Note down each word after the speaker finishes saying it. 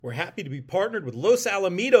We're happy to be partnered with Los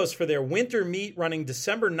Alamitos for their winter meet running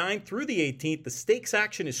December 9th through the 18th. The stakes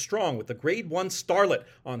action is strong with the Grade 1 Starlet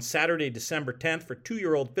on Saturday, December 10th for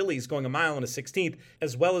 2-year-old fillies going a mile and a 16th,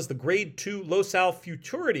 as well as the Grade 2 Los Al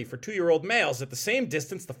Futurity for 2-year-old males at the same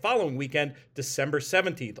distance the following weekend, December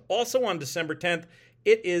 17th. Also on December 10th,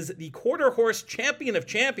 it is the Quarter Horse Champion of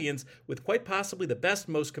Champions with quite possibly the best,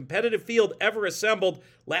 most competitive field ever assembled.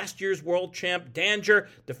 Last year's world champ Danger,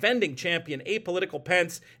 defending champion Apolitical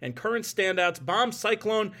Pence, and current standouts Bomb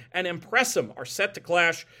Cyclone and Impressum are set to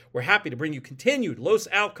clash. We're happy to bring you continued Los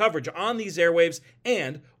Al coverage on these airwaves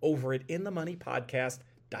and over at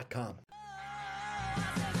InTheMoneyPodcast.com.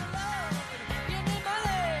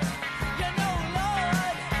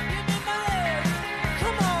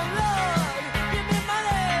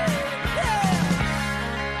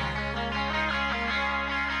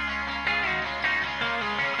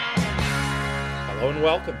 Hello and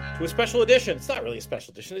welcome to a special edition. It's not really a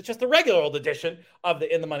special edition. It's just a regular old edition of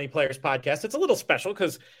the In the Money Players podcast. It's a little special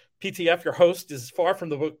because PTF, your host, is far from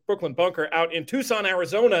the Brooklyn bunker out in Tucson,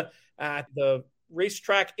 Arizona at the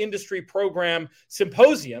Racetrack Industry Program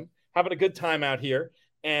Symposium, having a good time out here,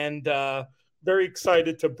 and very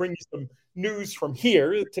excited to bring you some news from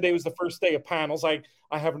here. Today was the first day of panels.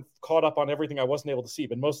 I haven't caught up on everything I wasn't able to see,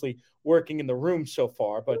 been mostly working in the room so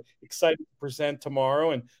far, but excited to present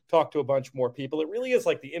tomorrow and talk to a bunch more people. It really is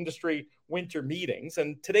like the industry winter meetings.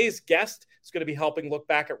 And today's guest is going to be helping look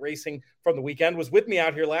back at racing from the weekend, was with me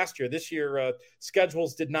out here last year. This year,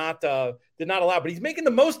 schedules did not allow, but he's making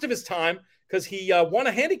the most of his time because he won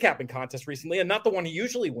a handicapping contest recently, and not the one he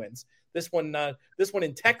usually wins. This one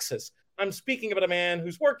in Texas. I'm speaking about a man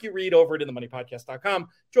whose work you read over at InTheMoneyPodcast.com,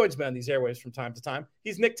 joins me on these airwaves from time to time.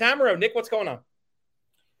 He's Nick Tamaro. Nick, what's going on?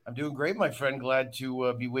 I'm doing great, my friend. Glad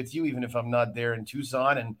to be with you, even if I'm not there in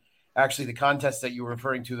Tucson. And actually, the contest that you were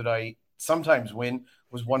referring to that I sometimes win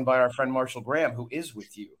was won by our friend Marshall Graham, who is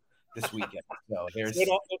with you this weekend. So there's it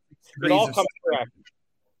all comes correct.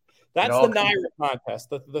 That's the NYRA contest,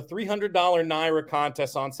 the $300 NYRA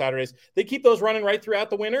contest on Saturdays. They keep those running right throughout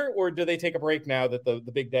the winter, or do they take a break now that the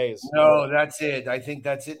big day is? No, that's it. I think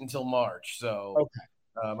that's it until March. So okay.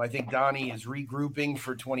 I think Donnie is regrouping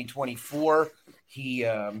for 2024. He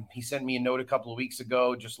sent me a note a couple of weeks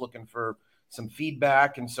ago just looking for some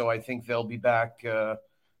feedback, and so I think they'll be back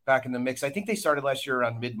in the mix. I think they started last year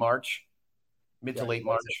around mid-March, to late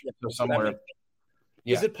March, so somewhere.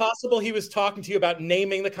 Yeah. Is it possible he was talking to you about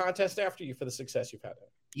naming the contest after you for the success you've had?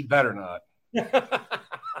 He better not.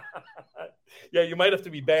 Yeah, you might have to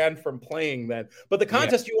be banned from playing then. But the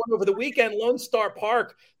contest you won over the weekend, Lone Star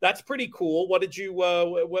Park, that's pretty cool. What did you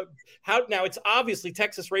how now it's obviously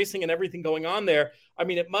Texas racing and everything going on there. I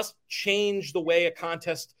mean, it must change the way a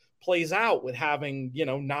contest plays out with having,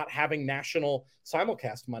 not having national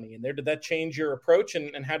simulcast money in there. Did that change your approach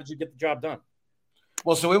and how did you get the job done?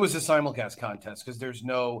 Well, so it was a simulcast contest because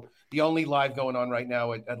the only live going on right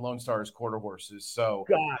now at Lone Star is Quarter Horses. So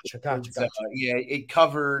gotcha. It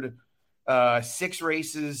covered 6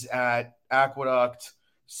 races at Aqueduct,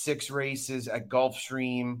 6 races at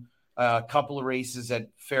Gulfstream, a couple of races at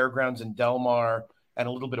Fairgrounds and Del Mar, and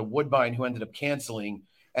a little bit of Woodbine, who ended up canceling.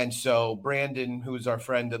 And so Brandon, who is our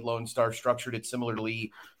friend at Lone Star, structured it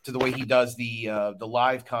similarly to the way he does the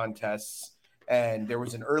live contests. And there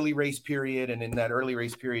was an early race period, and in that early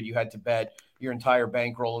race period, you had to bet your entire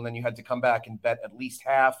bankroll, and then you had to come back and bet at least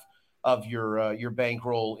half of your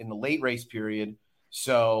bankroll in the late race period.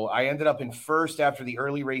 So I ended up in first after the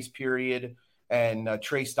early race period, and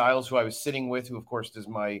Trey Styles, who I was sitting with, who of course is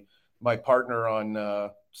my partner on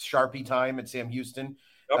Sharpie Time at Sam Houston,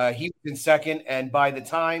 he was in second. And by the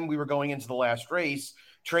time we were going into the last race,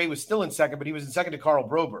 Trey was still in second, but he was in second to Carl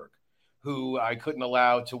Broberg, who I couldn't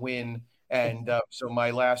allow to win. And so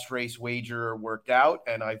my last race wager worked out,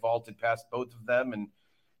 and I vaulted past both of them and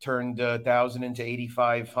turned 1,000 into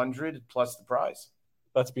 8,500 plus the prize.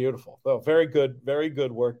 That's beautiful. Oh, very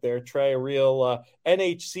good work there, Trey. A real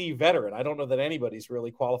NHC veteran. I don't know that anybody's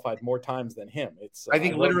really qualified more times than him. I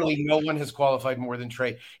think literally no one has qualified more than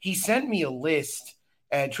Trey. He sent me a list,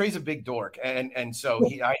 and Trey's a big dork, and so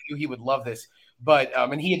I knew he would love this. But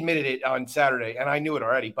and he admitted it on Saturday, and I knew it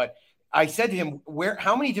already, but I said to him,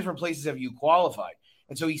 how many different places have you qualified?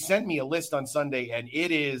 And so he sent me a list on Sunday, and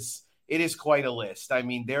it is quite a list. I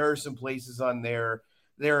mean, there are some places on there.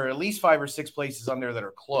 There are at least 5 or 6 places on there that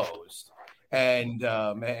are closed. And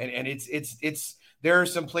it's there are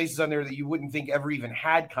some places on there that you wouldn't think ever even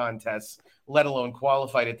had contests, let alone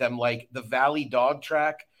qualified at them, like the Valley Dog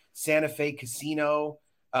Track, Santa Fe Casino,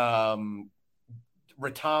 Retama,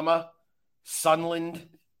 Sunland.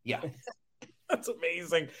 Yeah. That's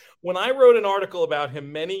amazing. When I wrote an article about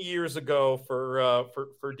him many years ago for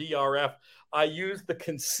DRF, I used the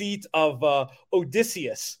conceit of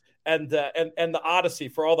Odysseus and the Odyssey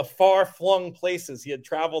for all the far flung places he had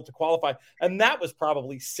traveled to qualify, and that was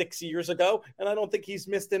probably 6 years ago. And I don't think he's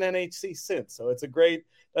missed an NHC since. So that's a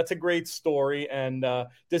great story. And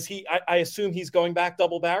does he? I assume he's going back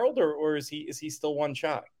double barreled, or is he still one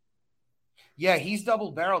shot? Yeah, he's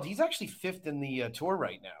double-barreled. He's actually fifth in the tour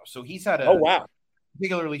right now, so he's had Oh wow,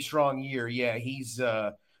 particularly strong year. Yeah, he's.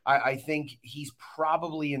 I think he's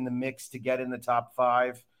probably in the mix to get in the top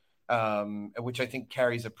five, which I think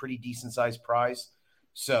carries a pretty decent-sized prize.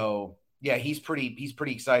 So yeah, he's pretty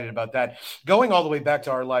excited about that. Going all the way back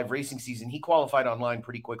to our live racing season, he qualified online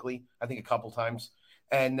pretty quickly. I think a couple times,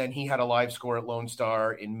 and then he had a live score at Lone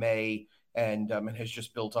Star in May, and has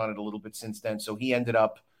just built on it a little bit since then. So he ended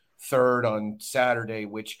up third on Saturday,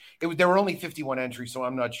 there were only 51 entries, so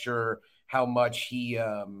I'm not sure how many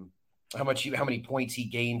points he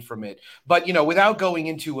gained from it. But without going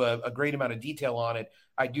into a great amount of detail on it,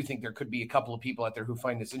 I do think there could be a couple of people out there who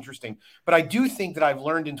find this interesting. But I do think that I've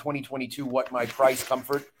learned in 2022 what my price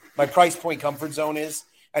point comfort zone is,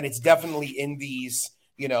 and it's definitely in these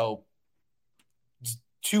 $200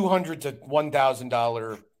 to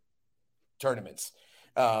 $1,000 tournaments.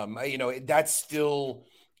 That's still.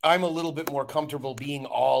 I'm a little bit more comfortable being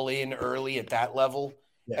all in early at that level.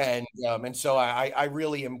 Yeah. And so I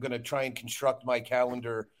really am going to try and construct my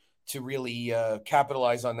calendar to really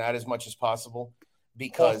capitalize on that as much as possible,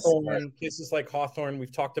 because places like Hawthorne,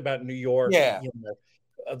 we've talked about New York,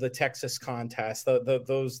 the Texas contest,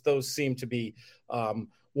 those seem to be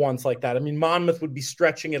ones like that. I mean, Monmouth would be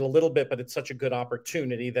stretching it a little bit, but it's such a good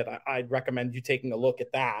opportunity that I'd recommend you taking a look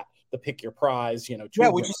at that. The pick your prize,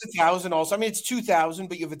 which is $1,000 also. I mean, it's $2,000,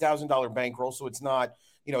 but you have $1,000 bankroll, so it's not,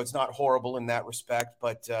 it's not horrible in that respect.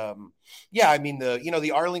 But I mean,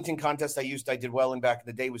 the Arlington contest I did well in back in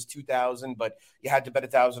the day was $2,000, but you had to bet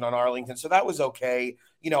 $1,000 on Arlington, so that was okay.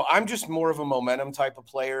 I'm just more of a momentum type of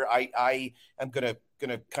player. I am gonna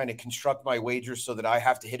kind of construct my wagers so that I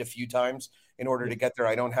have to hit a few times in order to get there.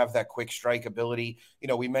 I don't have that quick strike ability.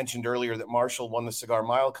 We mentioned earlier that Marshall won the Cigar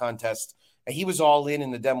Mile contest. And he was all in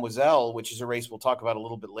the Demoiselle, which is a race we'll talk about a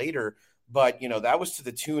little bit later. But, that was to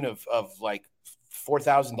the tune of like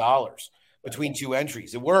 $4,000 between two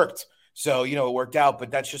entries. It worked. So, it worked out, but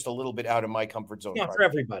that's just a little bit out of my comfort zone. Not for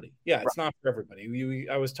everybody. Yeah, right. It's not for everybody.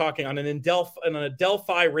 I was talking on a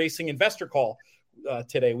Delphi Racing investor call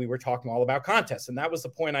today. We were talking all about contests. And that was the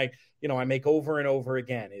point I make over and over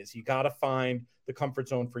again is you got to find the comfort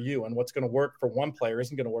zone for you, and what's going to work for one player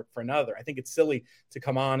isn't going to work for another. I think it's silly to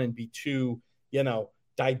come on and be too,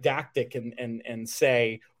 didactic and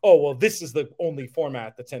say, oh, well, this is the only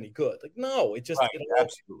format that's any good. Like, no, it just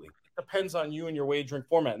absolutely depends on you and your wagering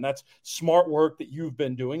format. And that's smart work that you've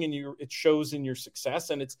been doing, and it shows in your success.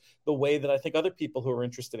 And it's the way that I think other people who are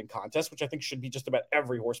interested in contests, which I think should be just about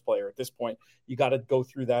every horse player at this point, you got to go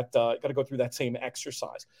through that same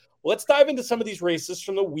exercise. Well, let's dive into some of these races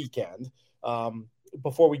from the weekend.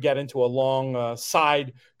 Before we get into a long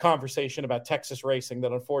side conversation about Texas racing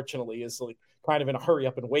that unfortunately is like kind of in a hurry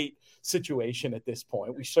up and wait situation at this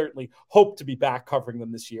point. We certainly hope to be back covering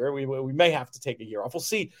them this year. We may have to take a year off. We'll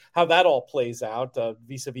see how that all plays out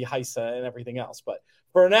vis-a-vis HISA and everything else. But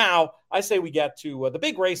for now, I say we get to the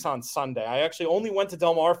big race on Sunday. I actually only went to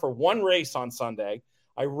Del Mar for one race on Sunday.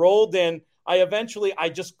 I rolled in. I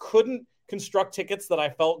just couldn't construct tickets that I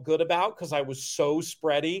felt good about because I was so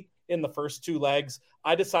spready in the first two legs.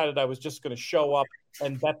 I decided I was just going to show up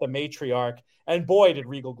and bet the Matriarch. And boy, did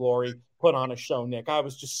Regal Glory put on a show, Nick. I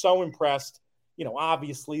was just so impressed.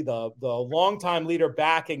 Obviously the longtime leader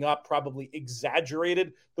backing up probably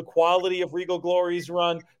exaggerated the quality of Regal Glory's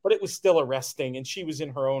run, but it was still arresting. And she was in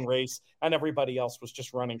her own race and everybody else was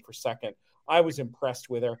just running for second. I was impressed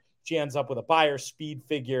with her. She ends up with a Beyer speed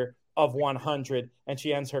figure of 100, and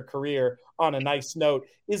she ends her career on a nice note.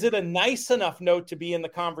 Is it a nice enough note to be in the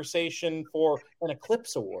conversation for an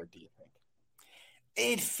Eclipse Award, do you think?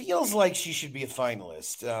 It feels like she should be a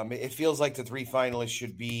finalist. It feels like the three finalists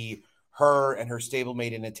should be her and her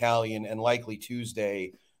stablemate in Italian, and likely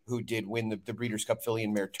Tuesday, who did win the Breeders' Cup filly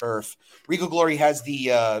and mare turf. Regal Glory has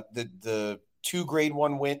the three grade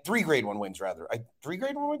one wins. 3 grade 1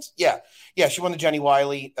 wins? Yeah. She won the Jenny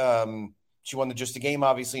Wiley. She won the Just a Game,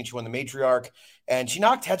 obviously, and she won the Matriarch. And she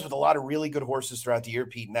knocked heads with a lot of really good horses throughout the year,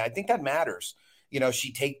 Pete. And I think that matters.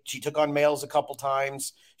 She took on males a couple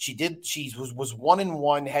times. She was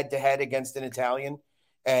 1-1 head-to-head against an Italian.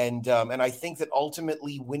 And I think that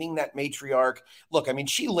ultimately winning that Matriarch, look, I mean,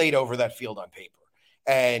 she laid over that field on paper.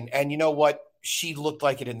 And you know what? She looked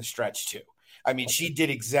like it in the stretch too. I mean, she did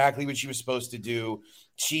exactly what she was supposed to do.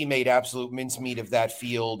 She made absolute mincemeat of that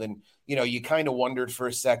field. And, you kind of wondered for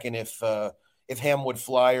a second if Hamwood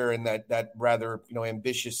Flyer and that rather,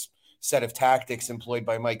 ambitious set of tactics employed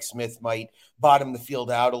by Mike Smith might bottom the field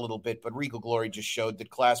out a little bit. But Regal Glory just showed that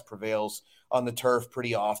class prevails on the turf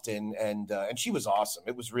pretty often. And she was awesome.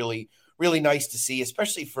 It was really, really nice to see,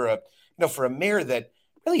 especially for a mare that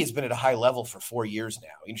really has been at a high level for 4 years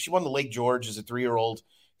now. She won the Lake George as a 3-year-old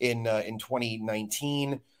in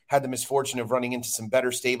 2019, had the misfortune of running into some better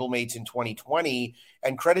stablemates in 2020,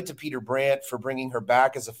 and credit to Peter Brandt for bringing her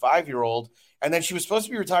back as a 5-year-old. And then she was supposed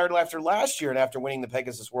to be retired after last year, and after winning the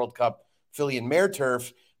Pegasus World Cup filly and mare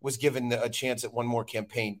turf, was given a chance at one more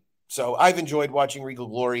campaign. So I've enjoyed watching Regal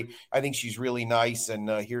Glory. I think she's really nice, and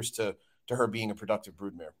here's to her being a productive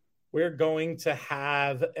broodmare. We're going to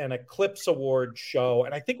have an Eclipse Award show,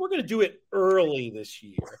 and I think we're going to do it early this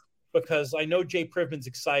year because I know Jay Privman's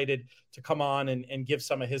excited to come on and give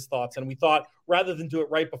some of his thoughts. And we thought rather than do it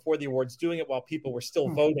right before the awards, doing it while people were still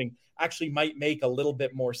voting actually might make a little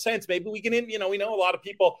bit more sense. Maybe we can, we know a lot of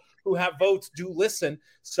people who have votes do listen.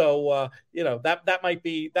 So, that might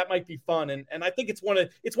be fun. And I think it's one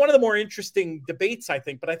of the more interesting debates, I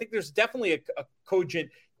think, but I think there's definitely a cogent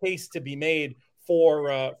case to be made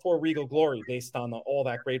for Regal Glory based on all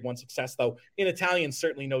that grade 1 success, though in Italian,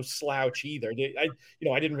 certainly no slouch either.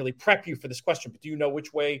 I didn't really prep you for this question, but do you know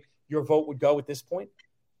which way your vote would go at this point?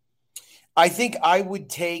 I think I would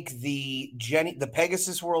take the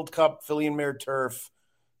Pegasus World Cup filly and mare turf,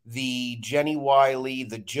 the Jenny Wiley,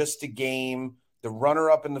 the Just a Game, the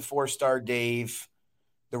runner-up in the 4-Star Dave,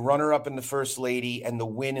 the runner-up in the First Lady, and the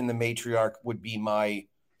win in the Matriarch would be my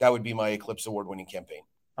Eclipse Award winning campaign.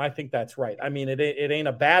 I think that's right. I mean, it ain't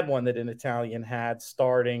a bad one that an Italian had,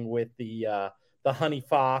 starting with the Honey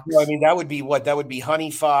Fox. No, I mean, that would be what? That would be Honey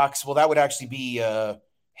Fox. Well, that would actually be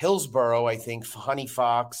Hillsborough, I think. Honey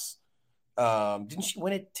Fox. Didn't she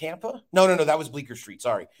win at Tampa? No. That was Bleecker Street.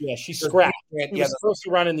 Sorry. Yeah, she scrapped. She was supposed to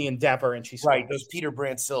run in the Endeavor, and she scrapped. Right. Those Peter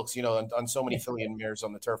Brandt silks, on so many filly and mares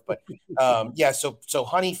on the turf. But so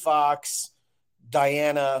Honey Fox,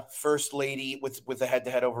 Diana, First Lady with a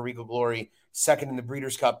head-to-head over Regal Glory, second in the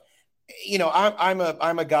Breeders' Cup.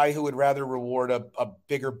 I'm a guy who would rather reward a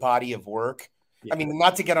bigger body of work. Yeah. I mean,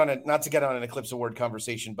 not to get on an Eclipse Award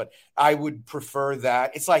conversation, but I would prefer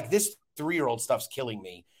that. It's like this 3-year-old stuff's killing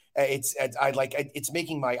me. It's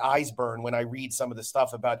making my eyes burn when I read some of the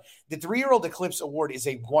stuff about the 3-year-old Eclipse Award is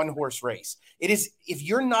a 1-horse race. It is, if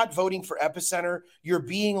you're not voting for Epicenter, you're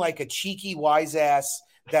being like a cheeky wise ass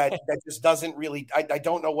that just doesn't really, I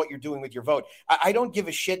don't know what you're doing with your vote. I don't give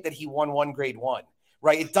a shit that he won one grade 1,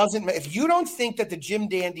 right? It doesn't, if you don't think that the Jim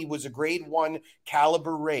Dandy was a grade 1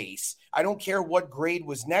 caliber race, I don't care what grade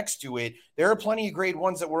was next to it. There are plenty of grade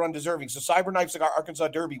 1s that were undeserving. So Cyberknife's Arkansas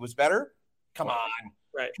Derby was better. Come on.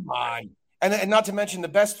 Right. Come on. And not to mention the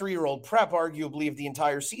best 3-year-old prep, arguably, of the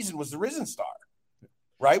entire season was the Risen Star,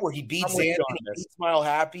 right? Where he beat Xanten, he beat Smile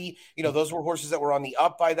Happy. Those were horses that were on the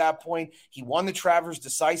up by that point. He won the Travers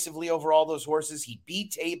decisively over all those horses. He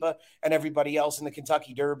beat Taba and everybody else in the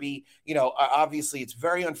Kentucky Derby. Obviously, it's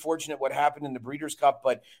very unfortunate what happened in the Breeders' Cup,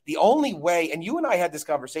 but the only way, and you and I had this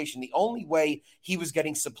conversation, the only way he was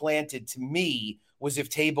getting supplanted to me was if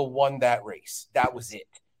Taba won that race. That was it.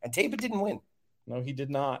 And Taba didn't win. No, he did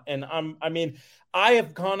not. And I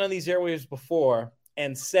have gone on these airwaves before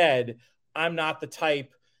and said, I'm not the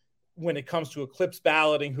type when it comes to Eclipse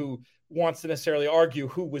balloting who wants to necessarily argue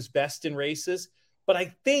who was best in races. But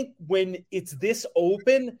I think when it's this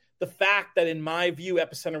open, the fact that in my view,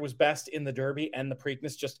 Epicenter was best in the Derby and the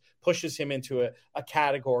Preakness just pushes him into a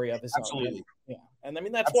category of his Absolutely. own. Yeah. And I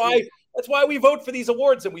mean, that's why we vote for these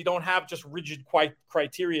awards and we don't have just rigid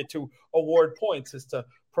criteria to award points, is to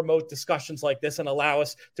promote discussions like this and allow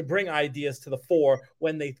us to bring ideas to the fore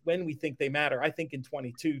when we think they matter. I think in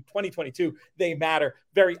 2022, they matter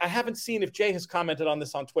I haven't seen if Jay has commented on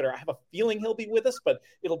this on Twitter. I have a feeling he'll be with us, but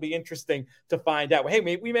it'll be interesting to find out. Hey,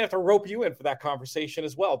 we may have to rope you in for that conversation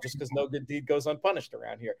as well, just because no good deed goes unpunished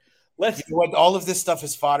around here. All of this stuff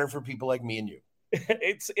is fodder for people like me and you.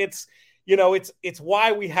 It's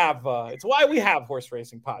why we have horse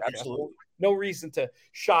racing podcasts. Absolutely. No reason to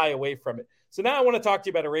shy away from it. So now I want to talk to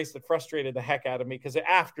you about a race that frustrated the heck out of me, because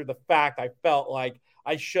after the fact, I felt like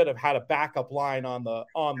I should have had a backup line on the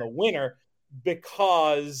winner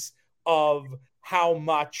because of how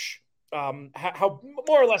much, how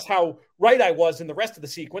more or less how right I was in the rest of the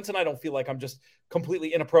sequence. And I don't feel like I'm just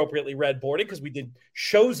completely inappropriately red boarding, because we did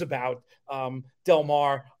shows about Del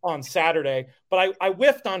Mar on Saturday, but I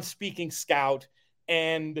whiffed on Speaking Scout.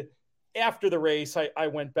 And after the race, I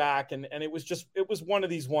went back and it was one of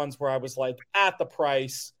these ones where I was like, at the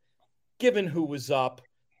price, given who was up,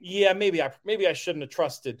 yeah, maybe I shouldn't have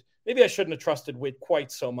trusted. Maybe I shouldn't have trusted Witt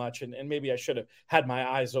quite so much, and maybe I should have had my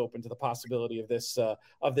eyes open to the possibility of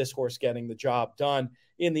this horse getting the job done.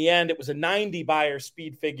 In the end, it was a 90 Beyer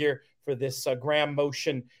speed figure for this Graham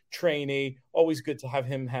Motion trainee. Always good to have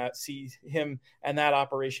him see him and that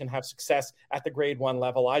operation have success at the Grade 1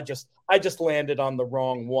 level. I just landed on the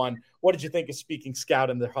wrong one. What did you think of Speaking Scout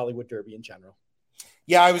and the Hollywood Derby in general?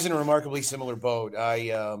 Yeah, I was in a remarkably similar boat.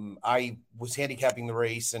 I was handicapping the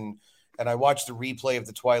race and I watched the replay of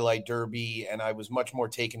the Twilight Derby, and I was much more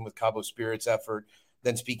taken with Cabo Spirit's effort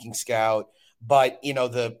than Speaking Scout. But, you know,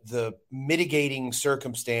 the mitigating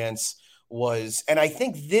circumstance was, and I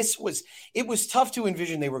think it was tough to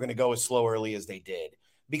envision they were going to go as slow early as they did,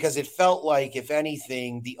 because it felt like, if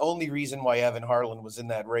anything, the only reason why Evan Harlan was in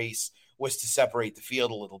that race was to separate the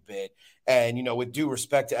field a little bit. And, you know, with due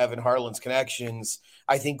respect to Evan Harlan's connections,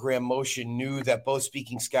 I think Graham Motion knew that both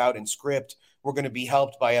Speaking Scout and Script were going to be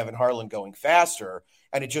helped by Evan Harlan going faster.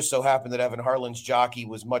 And it just so happened that Evan Harlan's jockey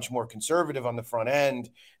was much more conservative on the front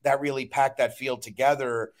end. That really packed that field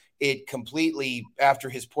together. It completely, after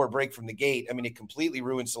his poor break from the gate, I mean, it completely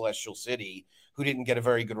ruined Celestial City, who didn't get a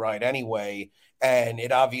very good ride anyway. And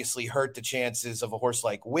it obviously hurt the chances of a horse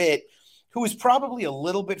like Witt, who was probably a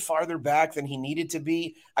little bit farther back than he needed to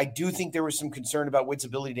be. I do think there was some concern about Witt's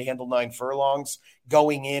ability to handle 9 furlongs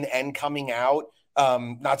going in and coming out.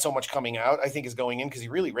 Not so much coming out, I think, is going in, because he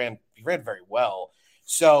ran very well.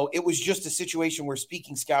 So it was just a situation where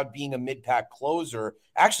Speaking Scout, being a mid-pack closer,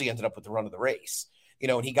 actually ended up with the run of the race. You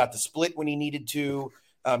know, and he got the split when he needed to.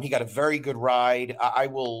 He got a very good ride. I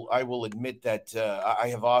will admit that I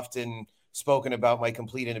have often spoken about my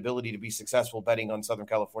complete inability to be successful betting on Southern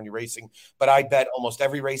California racing, but I bet almost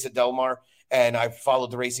every race at Del Mar, and I've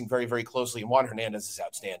followed the racing very, very closely. And Juan Hernandez is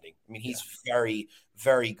outstanding. I mean, he's very,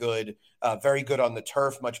 very good on the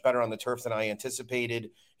turf, much better on the turf than I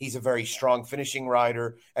anticipated. He's a very strong finishing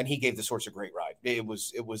rider, and he gave this horse a great ride. It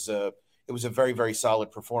was a very, very solid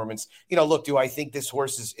performance. You know, look, do I think this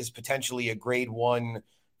horse is potentially a Grade 1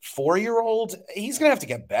 4-year-old? He's going to have to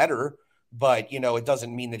get better. But, you know, it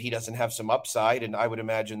doesn't mean that he doesn't have some upside. And I would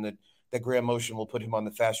imagine that Graham Motion will put him on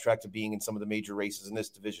the fast track to being in some of the major races in this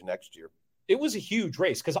division next year. It was a huge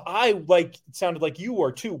race, because it sounded like you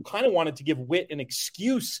were too, kind of wanted to give Witt an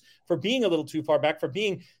excuse for being a little too far back, for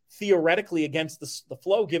being theoretically against the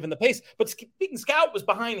flow given the pace. But Speaking Scout was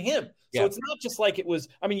behind him. So It's not just like it was,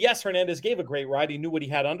 I mean, yes, Hernandez gave a great ride. He knew what he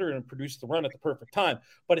had under and produced the run at the perfect time.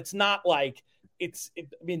 But it's not like,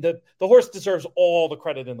 the horse deserves all the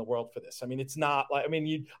credit in the world for this. I mean, it's not like,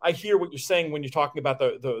 I hear what you're saying when you're talking about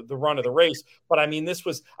the run of the race, but I mean, I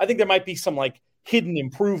think there might be some like hidden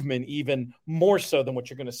improvement, even more so than what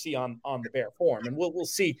you're going to see on the bare form. And we'll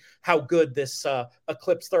see how good this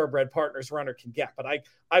Eclipse Thoroughbred Partners runner can get. But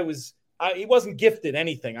he wasn't gifted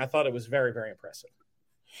anything. I thought it was very, very impressive.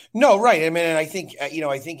 No, right. I mean, and I think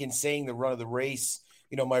in saying the run of the race,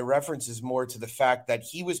 you know, my reference is more to the fact that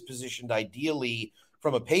he was positioned ideally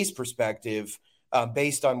from a pace perspective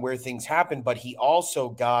based on where things happened. But he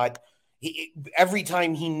also every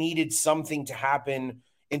time he needed something to happen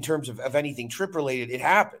in terms of anything trip related, it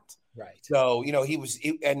happened. Right. So, you know,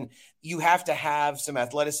 and you have to have some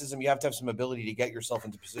athleticism. You have to have some ability to get yourself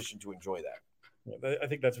into position to enjoy that. I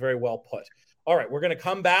think that's very well put. All right, we're going to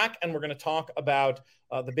come back and we're going to talk about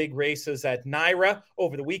the big races at NYRA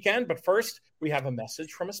over the weekend. But first, we have a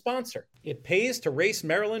message from a sponsor. It pays to race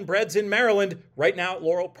Maryland breds in Maryland. Right now at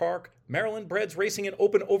Laurel Park, Maryland breds racing in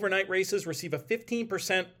open overnight races receive a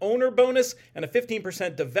 15% owner bonus and a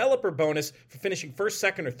 15% developer bonus for finishing first,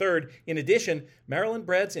 second, or third. In addition, Maryland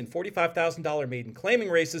breds in $45,000 maiden claiming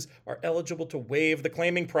races are eligible to waive the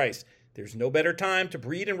claiming price. There's no better time to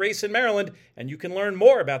breed and race in Maryland, and you can learn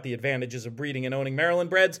more about the advantages of breeding and owning Maryland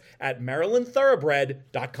breds at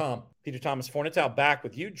MarylandThoroughbred.com. Peter Thomas Fornatale back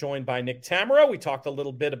with you, joined by Nick Tamero. We talked a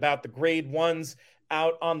little bit about the Grade 1s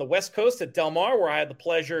out on the West Coast at Del Mar, where I had the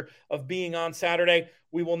pleasure of being on Saturday.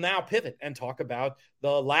 We will now pivot and talk about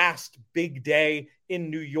the last big day in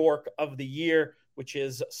New York of the year, which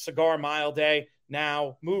is Cigar Mile Day,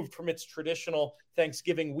 now moved from its traditional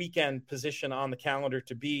Thanksgiving weekend position on the calendar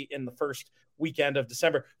to be in the first weekend of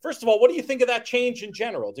December. First of all, what do you think of that change in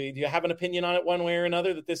general? Do you have an opinion on it one way or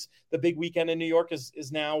another, that the big weekend in New York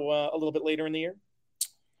is now a little bit later in the year?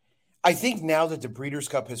 I think now that the Breeders'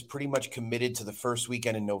 Cup has pretty much committed to the first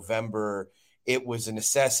weekend in November, it was a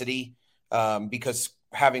necessity because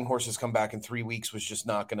having horses come back in 3 weeks was just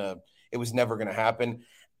it was never going to happen.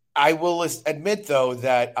 I will admit, though,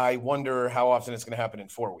 that I wonder how often it's going to happen in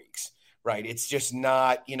 4 weeks, right? It's just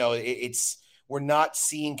not, we're not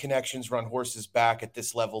seeing Connections run horses back at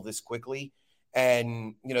this level this quickly.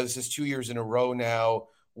 And, this is 2 years in a row now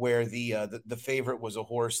where the favorite was a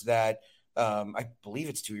horse that I believe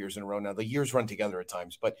it's 2 years in a row now. The years run together at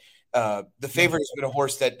times, but the favorite has been a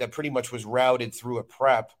horse that pretty much was routed through a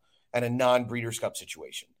prep and a non-Breeders' Cup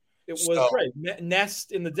situation. It was right.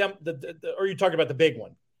 Nest in or are you talking about the big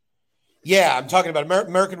one? Yeah, I'm talking about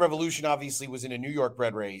American Revolution. Obviously, was in a New York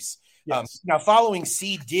bred race. Yes. Now, Following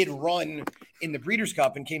Seed did run in the Breeders'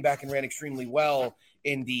 Cup and came back and ran extremely well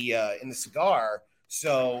in the Cigar.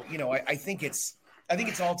 So, I think it's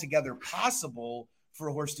altogether possible for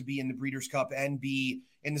a horse to be in the Breeders' Cup and be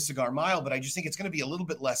in the Cigar Mile, but I just think it's going to be a little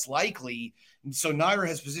bit less likely. And so NYRA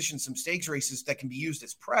has positioned some stakes races that can be used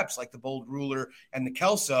as preps, like the Bold Ruler and the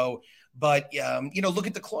Kelso. But, look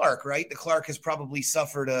at the Clark, right? The Clark has probably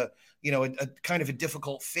suffered a kind of a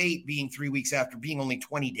difficult fate being 3 weeks after being only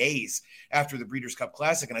 20 days after the Breeders' Cup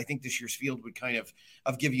Classic. And I think this year's field would kind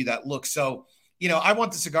of give you that look. So, I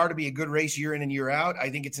want the Cigar to be a good race year in and year out.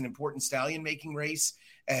 I think it's an important stallion making race.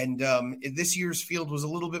 And this year's field was a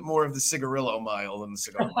little bit more of the Cigarillo Mile than the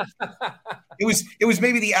Cigar Mile. It was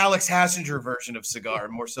maybe the Alex Hassinger version of Cigar,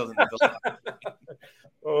 more so than the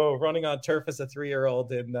Oh, running on turf as a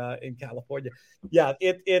 3-year-old in California. Yeah,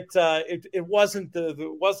 it wasn't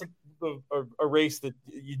a race that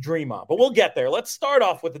you dream of, but we'll get there. Let's start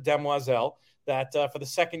off with the Demoiselle that for the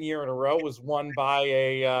second year in a row was won by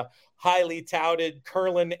a highly touted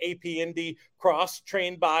Curlin AP Indy cross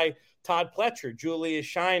trained by Todd Pletcher. Julia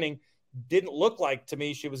Shining didn't look like to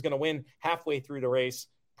me she was going to win halfway through the race,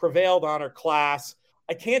 prevailed on her class.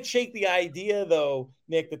 I can't shake the idea, though,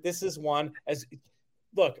 Nick, that this is one as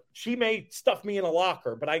 – look, she may stuff me in a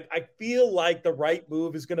locker, but I feel like the right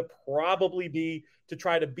move is going to probably be to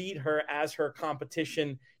try to beat her as her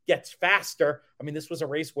competition gets faster. I mean, this was a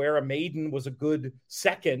race where a maiden was a good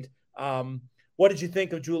second. What did you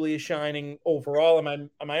think of Julia Shining overall? Am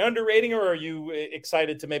I underrating her, or are you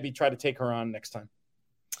excited to maybe try to take her on next time?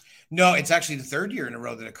 No, it's actually the third year in a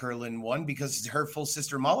row that a Curlin won because her full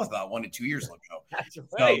sister Malathot won it 2 years ago. That's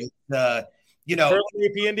right. So, Curlin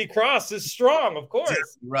AP Indy Cross is strong, of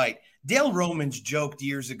course. Right. Dale Romans joked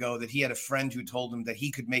years ago that he had a friend who told him that he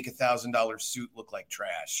could make $1,000 suit look like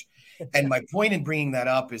trash. And my point in bringing that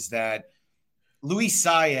up is that Luis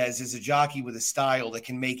Saez is a jockey with a style that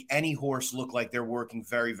can make any horse look like they're working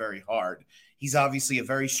very, very hard. He's obviously a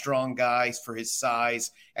very strong guy for his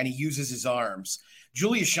size, and he uses his arms.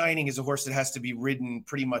 Julia Shining is a horse that has to be ridden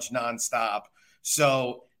pretty much nonstop.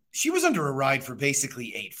 So she was under a ride for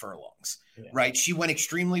basically 8 furlongs, right? She went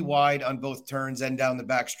extremely wide on both turns and down the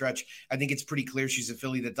backstretch. I think it's pretty clear she's a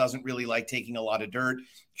filly that doesn't really like taking a lot of dirt.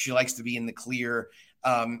 She likes to be in the clear.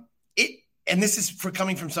 And this is for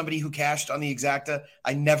coming from somebody who cashed on the Exacta.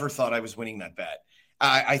 I never thought I was winning that bet.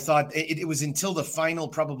 I thought it was until the final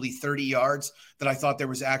probably 30 yards that I thought there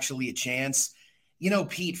was actually a chance.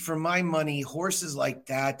 Pete, for my money, horses like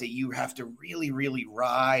that you have to really, really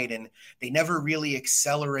ride, and they never really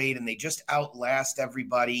accelerate, and they just outlast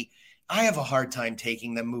everybody. I have a hard time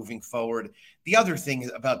taking them moving forward. The other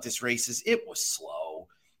thing about this race is it was slow.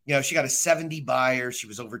 She got a 70 Beyer. She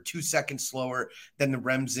was over 2 seconds slower than the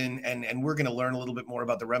Remsen, and we're going to learn a little bit more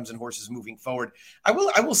about the Remsen horses moving forward. I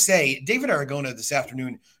will say, David Aragona this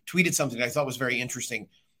afternoon tweeted something that I thought was very interesting.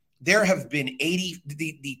 There have been 80,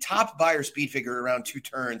 the top Beyer speed figure around 2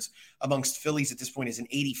 turns amongst fillies at this point is an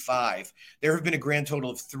 85. There have been a grand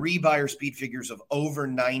total of 3 Beyer speed figures of over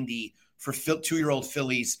 90 for 2-year-old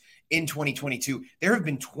fillies in 2022. There have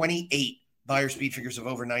been 28 Beyer speed figures of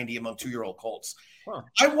over 90 among 2-year-old colts. Huh.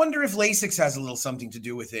 I wonder if Lasix has a little something to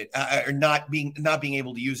do with it, or not being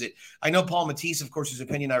able to use it. I know Paul Matisse, of course, whose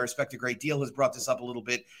opinion I respect a great deal, has brought this up a little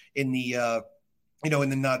bit in the in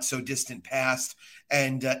the not so distant past.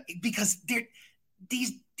 And because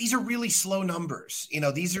these are really slow numbers,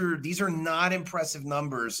 these are not impressive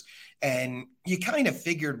numbers. And you kind of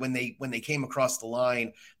figured when they came across the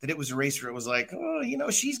line that it was a race where it was like,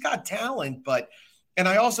 oh, she's got talent. And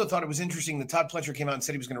I also thought it was interesting that Todd Pletcher came out and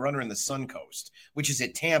said he was going to run her in the Suncoast, which is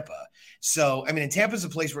at Tampa. So, I mean, and Tampa's a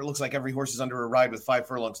place where it looks like every horse is under a ride with 5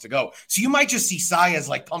 furlongs to go. So you might just see Saez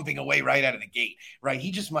like pumping away right out of the gate, right? He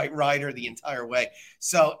just might ride her the entire way.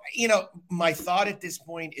 So, my thought at this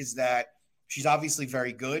point is that she's obviously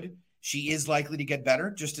very good. She is likely to get better,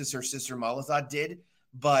 just as her sister Malathot did.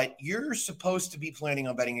 But you're supposed to be planning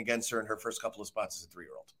on betting against her in her first couple of spots as a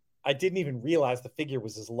 3-year-old. I didn't even realize the figure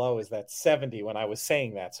was as low as that 70 when I was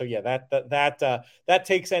saying that. So yeah, that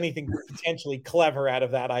takes anything potentially clever out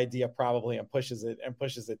of that idea probably and pushes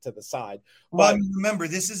it to the side. Well, remember,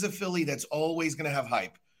 this is a filly that's always going to have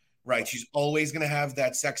hype, right? She's always going to have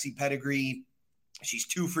that sexy pedigree. She's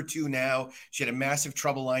 2 for 2 now. She had a massive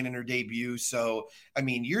trouble line in her debut. So, I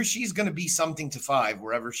mean, she's going to be something to 5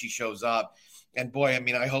 wherever she shows up. And boy, I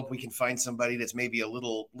mean, I hope we can find somebody that's maybe a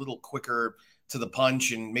little quicker to the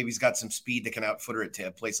punch, and maybe he's got some speed that can outfoot her at a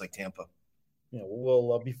place like Tampa.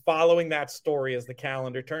 We'll be following that story as the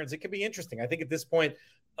calendar turns. It could be interesting. I think at this point,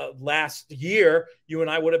 last year, you and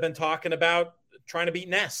I would have been talking about trying to beat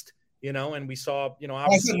Nest, and we saw,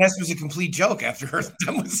 obviously Nest was a complete joke after her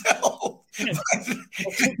done was hell. She came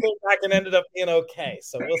back and ended up being okay.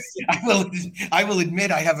 So we'll see. I will admit,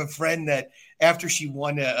 I have a friend that after she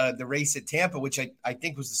won the race at Tampa, which I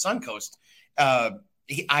think was the Suncoast,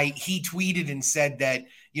 he tweeted and said that,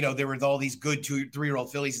 there were all these good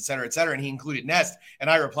 2-3-year-old fillies, et cetera, and he included Nest. And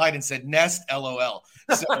I replied and said, Nest, LOL.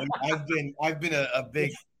 So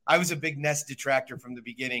I was a big Nest detractor from the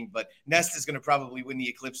beginning, but Nest is going to probably win the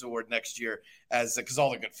Eclipse Award next year because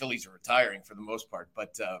all the good fillies are retiring for the most part.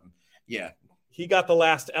 But yeah. He got the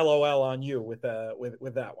last LOL on you with that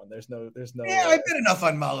one. There's no. Yeah, I bet enough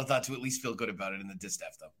on Malathaat to at least feel good about it in the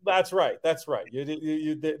distaff, though. That's right.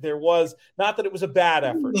 There was not that it was a bad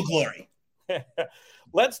effort. No glory.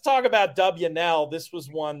 Let's talk about WNL. This was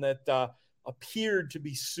one that appeared to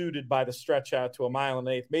be suited by the stretch out to 1 1/8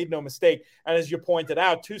 miles. Made no mistake, and as you pointed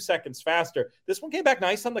out, 2 seconds faster. This one came back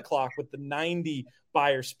nice on the clock with the 90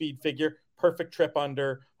 Beyer speed figure. Perfect trip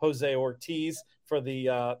under Jose Ortiz for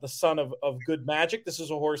the son of Good Magic. This is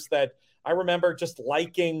a horse that I remember just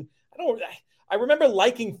liking. I remember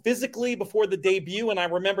liking physically before the debut, and I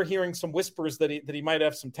remember hearing some whispers that he might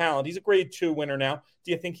have some talent. He's a grade 2 winner now.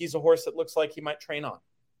 Do you think he's a horse that looks like he might train on?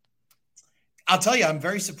 I'll tell you, I'm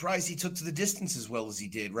very surprised he took to the distance as well as he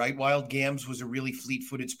did, right? Wild Gams was a really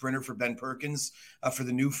fleet-footed sprinter for Ben Perkins for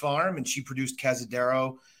the new farm, and she produced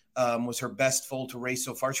Cazadero. Was her best foal to race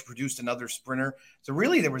so far. She produced another sprinter. So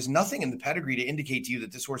really there was nothing in the pedigree to indicate to you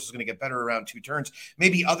that this horse is going to get better around 2 turns,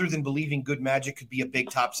 maybe other than believing Good Magic could be a big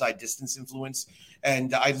topside distance influence.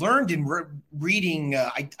 And I learned in reading,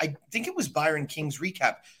 I think it was Byron King's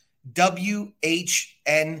recap, WHNL.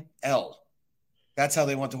 That's how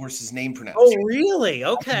they want the horse's name pronounced. Oh, really?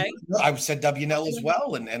 Okay. I said WNL as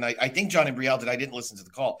well. And I think John Imbriel did. I didn't listen to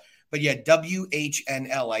the call. But yeah,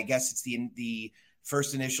 WHNL. I guess it's the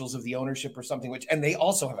first initials of the ownership or something, and they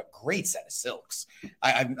also have a great set of silks.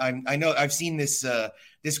 I know I've seen this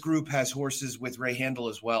group has horses with Ray Handel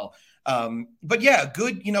as well. But yeah,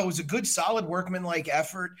 good, it was a good, solid workman-like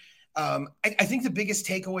effort. I think the biggest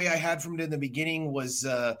takeaway I had from it in the beginning was,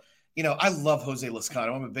 I love Jose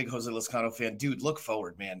Lezcano. I'm a big Jose Lezcano fan. Dude, look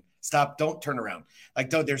forward, man. Stop. Don't turn around.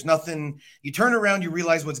 There's nothing. You turn around, you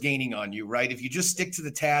realize what's gaining on you, right? If you just stick to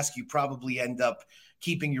the task, you probably end up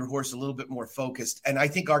keeping your horse a little bit more focused. And I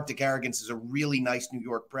think Arctic Arrogance is a really nice New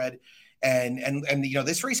York bred. And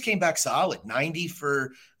this race came back solid. 90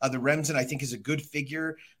 for the Remsen, I think, is a good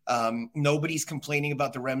figure. Nobody's complaining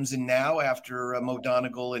about the Remsen now after Mo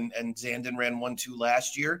Donegal and Zandon ran 1-2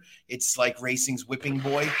 last year. It's like racing's whipping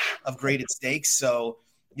boy of graded stakes. So,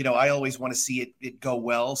 I always want to see it go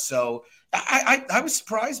well. So I was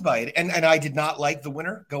surprised by it. And I did not like the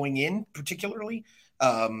winner going in particularly.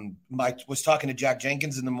 I was talking to Jack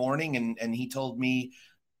Jenkins in the morning and he told me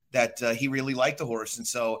that he really liked the horse. And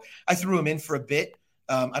so I threw him in for a bit.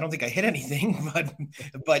 I don't think I hit anything, but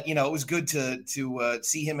it was good to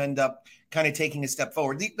see him end up kind of taking a step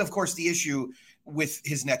forward. Of course, the issue with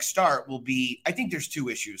his next start will be, I think there's 2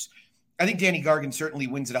 issues. I think Danny Gargan certainly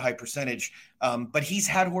wins at a high percentage, but he's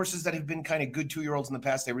had horses that have been kind of good 2-year-olds in the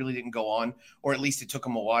past. They really didn't go on, or at least it took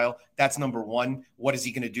him a while. That's number one. What is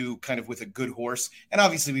he going to do kind of with a good horse? And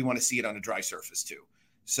obviously we want to see it on a dry surface too.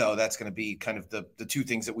 So that's going to be kind of the 2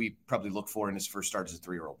 things that we probably look for in his first start as a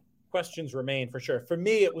 3-year-old. Questions remain for sure. For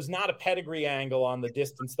me, it was not a pedigree angle on the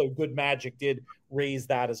distance, though Good Magic did raise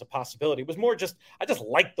that as a possibility. It was more I just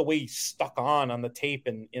liked the way he stuck on the tape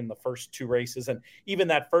in the first 2 races. And even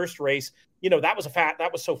that first race, that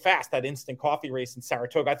was so fast, that instant coffee race in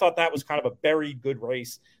Saratoga. I thought that was kind of a very good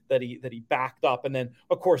race that he backed up. And then,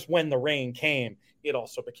 of course, when the rain came, it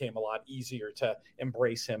also became a lot easier to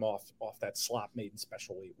embrace him off that slop maiden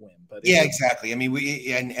special weight win. But yeah, exactly. I mean,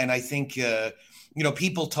 I think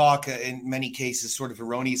people talk in many cases sort of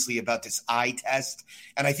erroneously about this eye test,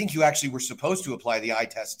 and I think you actually were supposed to apply the eye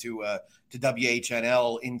test to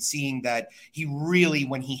WHNL in seeing that he really,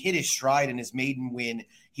 when he hit his stride in his maiden win,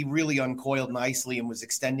 he really uncoiled nicely and was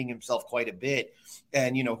extending himself quite a bit.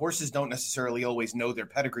 And, horses don't necessarily always know their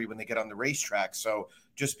pedigree when they get on the racetrack. So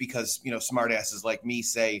just because, smartasses like me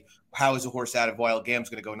say, how is a horse out of Wild Gams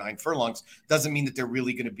going to go 9 furlongs, doesn't mean that they're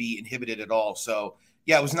really going to be inhibited at all. So,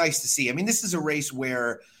 yeah, it was nice to see. I mean, this is a race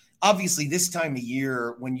where obviously this time of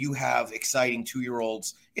year when you have exciting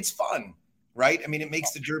 2-year-olds, it's fun. right? I mean, it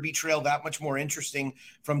makes the Derby Trail that much more interesting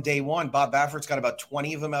from day one. Bob Baffert's got about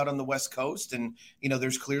 20 of them out on the West Coast, and,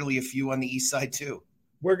 there's clearly a few on the East Side too.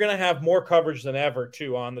 We're going to have more coverage than ever,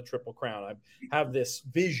 too, on the Triple Crown. I have this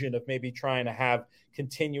vision of maybe trying to have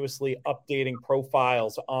continuously updating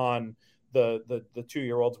profiles on the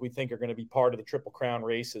 2-year-olds we think are going to be part of the Triple Crown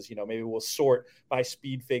races. Maybe we'll sort by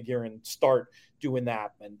speed figure and start doing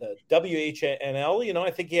that. And the WHNL,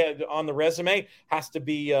 I think on the resume has to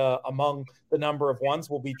be among the number of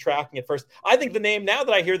ones we'll be tracking at first. I think the name, now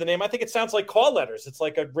that I hear the name, I think it sounds like call letters. It's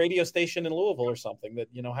like a radio station in Louisville or something that,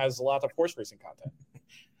 has a lot of horse racing content.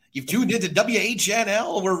 You've tuned into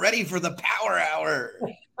WHNL. We're ready for the Power Hour.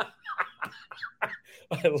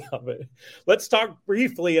 I love it. Let's talk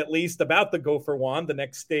briefly, at least, about the Gopher Wand. The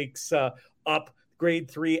next stakes up,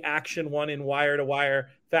 Grade 3 action, one in wire-to-wire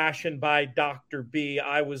fashion by Dr. B.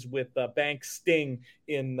 I was with Bank Sting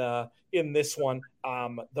in this one,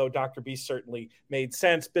 though Dr. B certainly made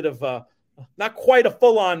sense. Bit of not quite a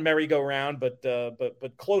full-on merry-go-round,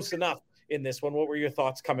 but close enough in this one. What were your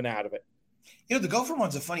thoughts coming out of it? The Gopher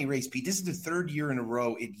Wand's a funny race, Pete. This is the third year in a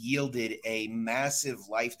row it yielded a massive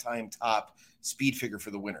lifetime top speed figure for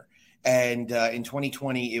the winner. And in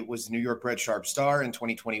 2020, it was New York bred Sharp Star. In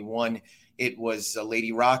 2021, it was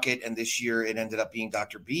Lady Rocket. And this year, it ended up being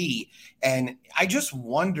Dr. B. And I just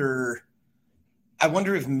wonder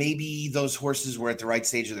if maybe those horses were at the right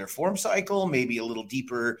stage of their form cycle, maybe a little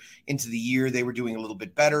deeper into the year, they were doing a little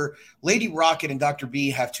bit better. Lady Rocket and Dr. B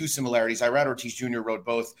have two similarities. Irad Ortiz Jr. rode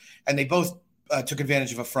both, and they both took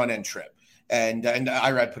advantage of a front-end trip. And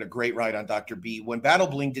Irad put a great ride on Dr. B. When Battle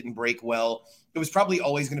Bling didn't break well, it was probably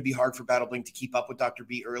always going to be hard for Battle Bling to keep up with Dr.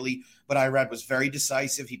 B early, but Irad was very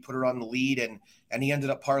decisive. He put her on the lead, and he ended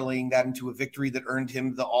up parlaying that into a victory that earned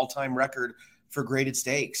him the all-time record for graded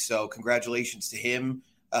stakes. So congratulations to him.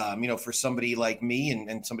 For somebody like me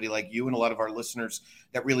and somebody like you and a lot of our listeners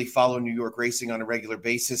that really follow New York racing on a regular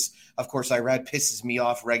basis. Of course, Irad pisses me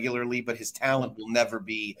off regularly, but his talent will never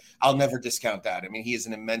be, I'll never discount that. I mean, he is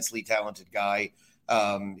an immensely talented guy,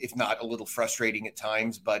 if not a little frustrating at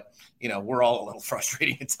times, but, we're all a little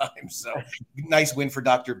frustrating at times. So nice win for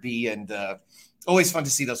Dr. B, and always fun to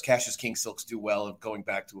see those Cassius King Silks do well, going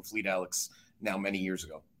back to a Fleet Alex now many years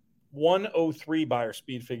ago. 103 Beyer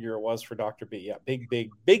speed figure it was for Dr. B. Yeah,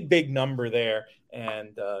 big number there.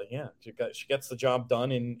 And she gets the job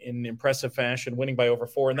done in impressive fashion, winning by over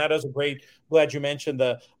 4. And that is a great, glad you mentioned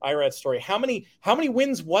the Irad story. How many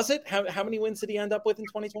wins was it? How many wins did he end up with in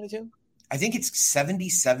 2022? I think it's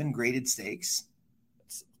 77 graded stakes.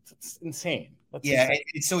 It's insane.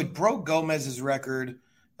 So it broke Gomez's record.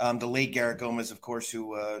 The late Garrett Gomez, of course,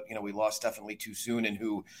 who, we lost definitely too soon, and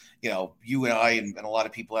who, you and I and a lot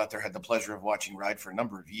of people out there had the pleasure of watching ride for a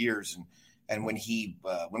number of years. And when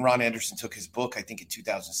when Ron Anderson took his book, I think in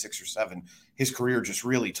 2006 or 7, his career just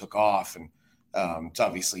really took off. And it's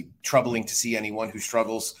obviously troubling to see anyone who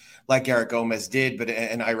struggles like Garrett Gomez did. But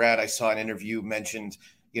and Irad, I saw an interview mentioned,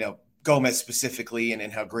 Gomez specifically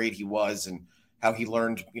and how great he was and how he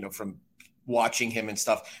learned, from watching him and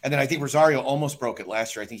stuff. And then I think Rosario almost broke it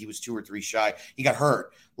last year. I think he was 2 or 3 shy. He got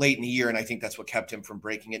hurt late in the year, and I think that's what kept him from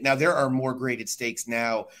breaking it. Now, there are more graded stakes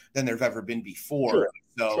now than there have ever been before. Sure.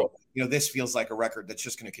 So, this feels like a record that's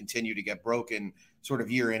just going to continue to get broken sort of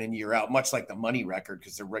year in and year out, much like the money record,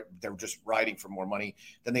 because they're just riding for more money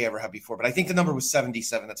than they ever have before. But I think the number was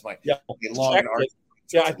 77. That's my long argument.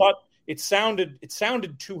 Yeah, I thought it sounded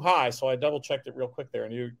too high, so I double checked it real quick there,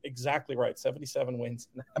 and you're exactly right. 77 wins.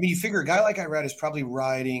 I mean, you figure a guy like Irad is probably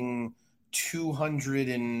riding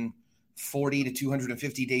 240 to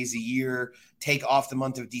 250 days a year, take off the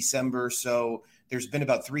month of December. So there's been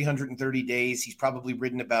about 330 days. He's probably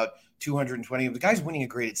ridden about 220. The guy's winning a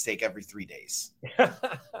graded stake every 3 days.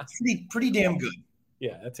 pretty damn good.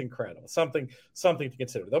 Yeah, that's incredible. Something to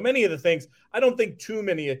consider. Though many of the things, I don't think too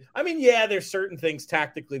many. I mean, there's certain things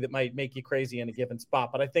tactically that might make you crazy in a given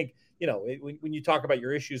spot. But I think, when you talk about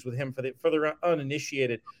your issues with him for the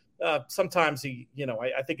uninitiated, sometimes he,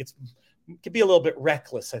 I think it could be a little bit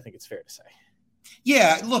reckless. I think it's fair to say.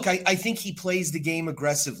 Yeah, look, I think he plays the game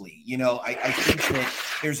aggressively. I think that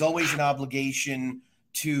there's always an obligation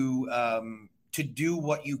to do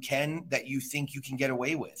what you can that you think you can get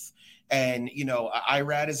away with. And,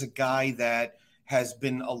 Irad is a guy that has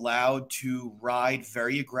been allowed to ride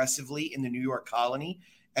very aggressively in the New York colony,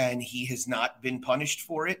 and he has not been punished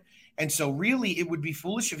for it. And so really it would be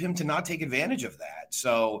foolish of him to not take advantage of that.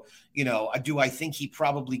 So, do I think he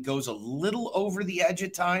probably goes a little over the edge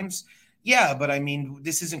at times? Yeah, but I mean,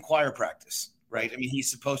 this isn't choir practice, right? I mean, he's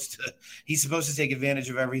supposed to take advantage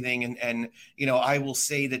of everything. And I will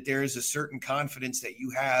say that there is a certain confidence that you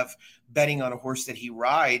have betting on a horse that he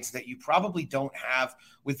rides that you probably don't have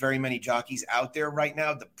with very many jockeys out there right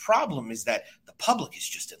now. The problem is that the public is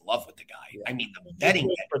just in love with the guy. Yeah. I mean, the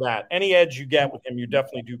betting for that, any edge you get with him, you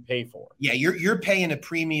definitely do pay for. Yeah, you're paying a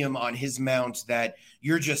premium on his mount that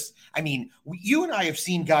you're just. I mean, you and I have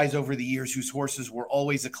seen guys over the years whose horses were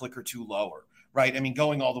always a click or two lower. Right. I mean,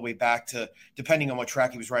 going all the way back to, depending on what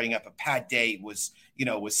track he was riding at, but Pat Day was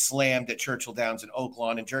slammed at Churchill Downs and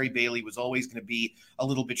Oaklawn, and Jerry Bailey was always going to be a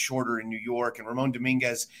little bit shorter in New York, and Ramon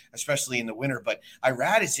Dominguez, especially in the winter. But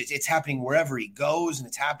Irad, it's happening wherever he goes, and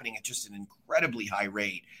it's happening at just an incredibly high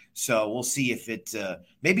rate. So we'll see if it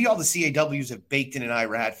maybe all the CAWs have baked in an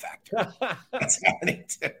Irad factor. That's happening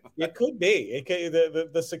too. It could be.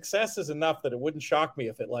 The success is enough that it wouldn't shock me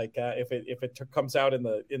if it comes out in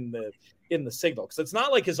the signal, because it's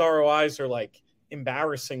not like his ROIs are like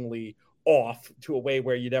embarrassingly off to a way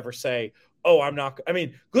where you'd ever say, oh, I'm not. I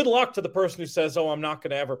mean, good luck to the person who says, oh, I'm not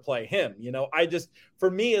going to ever play him.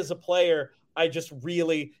 For me as a player, I just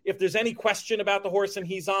really, if there's any question about the horse and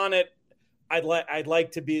he's on it, I'd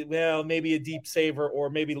like to be, well, maybe a deep saver or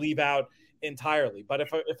maybe leave out entirely. But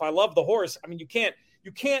if I love the horse, I mean, you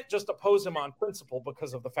can't just oppose him on principle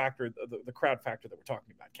because of the factor, the crowd factor that we're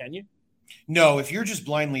talking about, can you? No, if you're just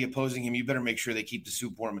blindly opposing him, you better make sure they keep the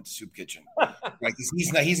soup warm at the soup kitchen. Right?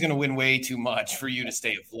 He's going to win way too much for you to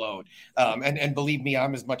stay afloat. And believe me,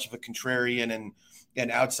 I'm as much of a contrarian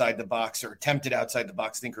and outside the box, or attempted outside the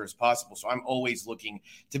box thinker as possible. So I'm always looking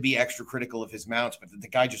to be extra critical of his mounts, but the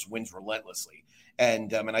guy just wins relentlessly.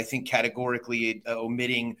 And I think categorically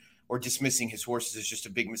omitting or dismissing his horses is just a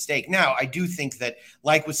big mistake. Now, I do think that,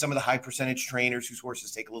 like with some of the high percentage trainers whose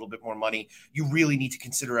horses take a little bit more money, you really need to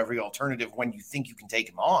consider every alternative when you think you can take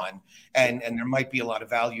him on. And there might be a lot of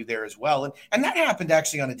value there as well. And that happened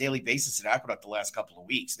actually on a daily basis at Aqueduct the last couple of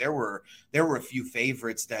weeks. There were a few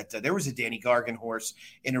favorites that there was a Danny Gargan horse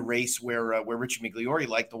in a race where Richie Migliori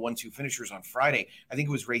liked the 1-2 finishers on Friday. I think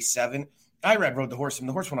it was race 7. Irad rode the horse, and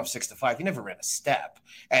the horse went off 6-5. He never ran a step.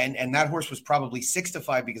 And that horse was probably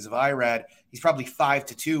 6-5 because of Irad. He's probably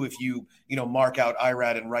 5-2 if you mark out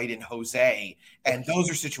Irad and write in Jose. And those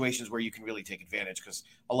are situations where you can really take advantage because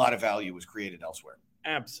a lot of value was created elsewhere.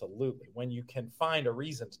 Absolutely. When you can find a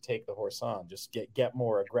reason to take the horse on, just get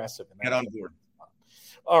more aggressive. Get on board.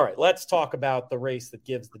 All right, let's talk about the race that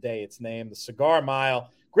gives the day its name, the Cigar Mile.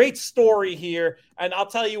 Great story here. And I'll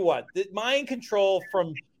tell you what, the Mind Control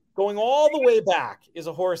from going all the way back is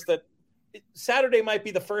a horse that Saturday might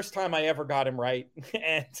be the first time I ever got him right.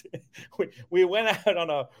 And we went out on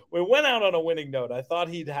a winning note. I thought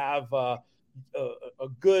he'd have a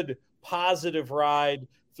good positive ride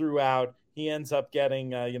throughout. He ends up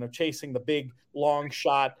getting, chasing the big long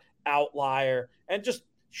shot outlier and just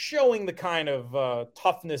showing the kind of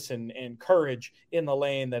toughness and courage in the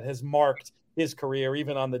lane that has marked his career,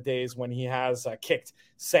 even on the days when he has kicked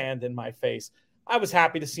sand in my face. I was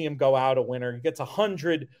happy to see him go out a winner. He gets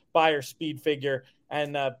 100 Beyer speed figure.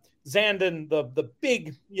 And Zandon, the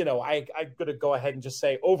big, I'm going to go ahead and just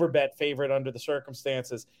say overbet favorite under the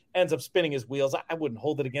circumstances, ends up spinning his wheels. I wouldn't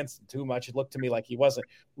hold it against him too much. It looked to me like he wasn't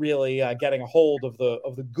really getting a hold of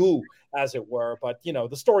the goo, as it were. But,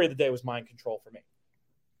 the story of the day was Mind Control for me.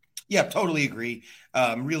 Yeah, totally agree.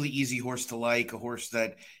 Really easy horse to like, a horse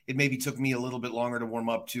that it maybe took me a little bit longer to warm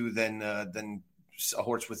up to than a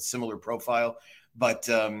horse with similar profile. But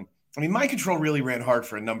Mind Control really ran hard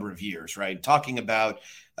for a number of years, right? Talking about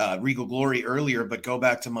Regal Glory earlier, but go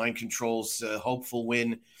back to Mind Control's hopeful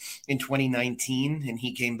win in 2019. And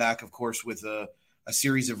he came back, of course, with a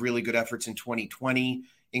series of really good efforts in 2020,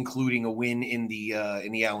 including a win in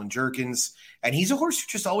the Alan Jerkins. And he's a horse who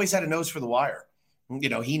just always had a nose for the wire.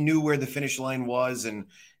 He knew where the finish line was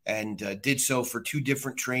and did so for two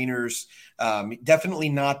different trainers. Definitely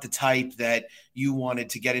not the type that you wanted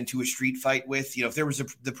to get into a street fight with. If there was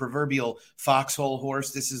the proverbial foxhole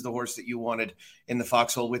horse, this is the horse that you wanted in the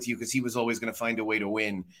foxhole with you, because he was always going to find a way to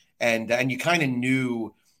win. And you kind of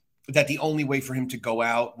knew that the only way for him to go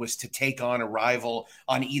out was to take on a rival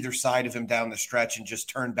on either side of him down the stretch and just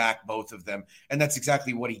turn back both of them. And that's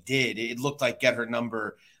exactly what he did. It looked like Get Her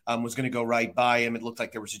Number was going to go right by him. It looked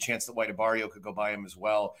like there was a chance that White Abarrio could go by him as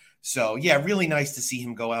well. So, yeah, really nice to see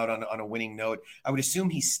him go out on a winning note. I would assume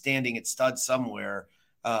he's standing at stud somewhere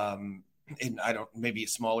in, maybe a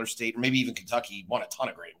smaller state, or maybe even Kentucky. He won a ton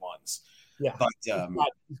of grade ones. Yeah, but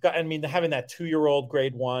he's got. Having that 2-year-old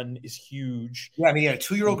grade 1 is huge. Yeah, he had a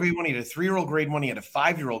 2-year-old grade 1, he had a 3-year-old grade 1, he had a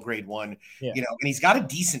 5-year-old grade 1. Yeah. And he's got a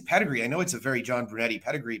decent pedigree. I know it's a very John Brunetti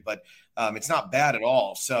pedigree, but it's not bad at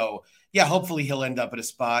all. So yeah, hopefully he'll end up at a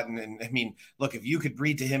spot. And I mean, look, if you could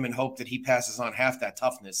breathe to him and hope that he passes on half that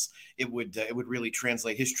toughness, it would really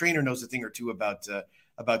translate. His trainer knows a thing or two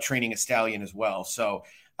about training a stallion as well. So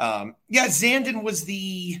yeah, Zandon was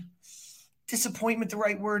the disappointment, the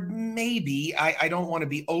right word? Maybe. I don't want to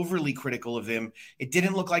be overly critical of him. It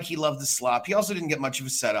didn't look like he loved the slop. He also didn't get much of a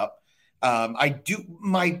setup.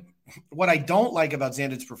 What I don't like about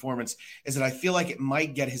Zandon's performance is that I feel like it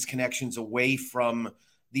might get his connections away from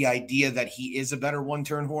the idea that he is a better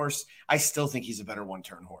one-turn horse. I still think he's a better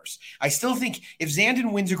one-turn horse. I still think if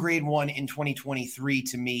Zandon wins a grade 1 in 2023,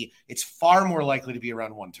 to me, it's far more likely to be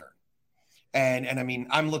around one turn. And I mean,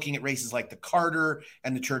 I'm looking at races like the Carter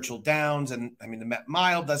and the Churchill Downs. And I mean, the Met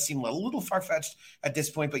Mile does seem a little far-fetched at this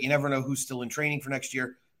point, but you never know who's still in training for next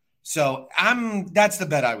year. So that's the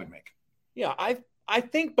bet I would make. Yeah, I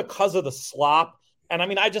think because of the slop, and I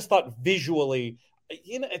mean, I just thought visually,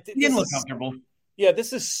 it didn't look comfortable. Yeah,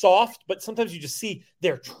 this is soft, but sometimes you just see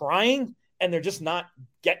they're trying and they're just not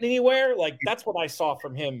getting anywhere. Like that's what I saw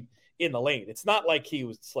from him in the lane. It's not like he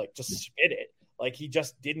was like just spit it. Like he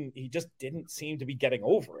just didn't seem to be getting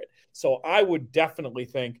over it. So I would definitely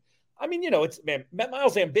think, I mean, Met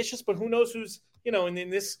Mile's ambitious, but who knows who's, in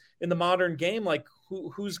the modern game, like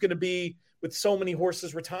who's going to be with so many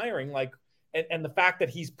horses retiring, like, and the fact that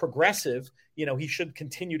he's progressive, he should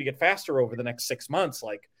continue to get faster over the next 6 months.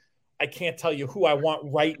 Like, I can't tell you who I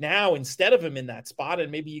want right now instead of him in that spot,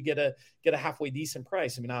 and maybe you get a halfway decent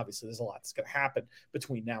price. I mean, obviously, there's a lot that's going to happen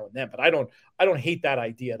between now and then, but I don't hate that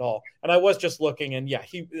idea at all. And I was just looking, and yeah,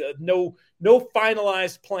 he no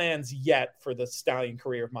finalized plans yet for the stallion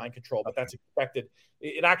career of Mind Control, but that's expected.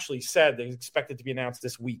 It actually said they expected to be announced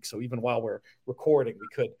this week. So even while we're recording,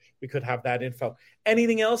 we could have that info.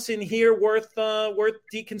 Anything else in here worth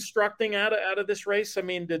deconstructing out of this race? I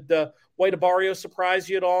mean, did White Abarrio surprise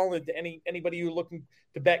you at all? Did anybody you looking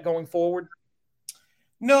to bet going forward?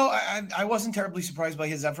 No, I wasn't terribly surprised by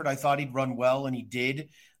his effort. I thought he'd run well, and he did.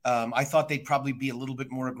 I thought they'd probably be a little bit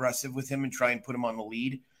more aggressive with him and try and put him on the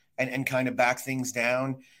lead and kind of back things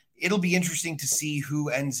down. It'll be interesting to see who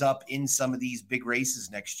ends up in some of these big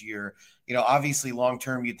races next year. Obviously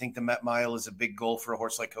long-term, you'd think the Met Mile is a big goal for a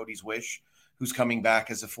horse like Cody's Wish, who's coming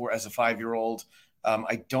back as a 5-year-old.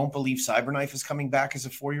 I don't believe Cyberknife is coming back as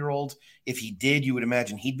a 4-year-old. If he did, you would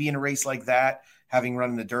imagine he'd be in a race like that, having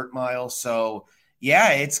run the Dirt Mile. So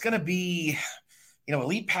yeah, it's going to be,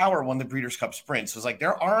 Elite Power won the Breeders' Cup Sprint. So it's like,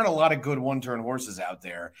 there aren't a lot of good one-turn horses out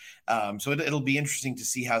there. So it'll be interesting to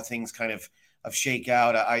see how things kind of shake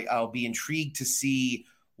out. I'll be intrigued to see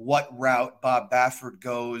what route Bob Baffert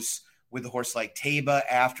goes with a horse like Taiba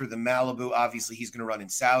after the Malibu. Obviously, he's going to run in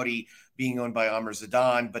Saudi, being owned by Amr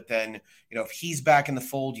Zadan. But then, if he's back in the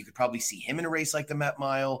fold, you could probably see him in a race like the Met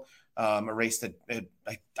Mile, a race that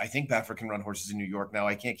I think Baffert can run horses in New York now.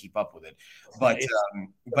 I can't keep up with it.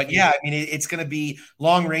 But yeah, I mean, it's going to be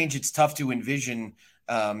long range. It's tough to envision.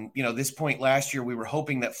 This point last year, we were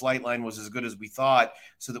hoping that Flightline was as good as we thought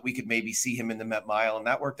so that we could maybe see him in the Met Mile, and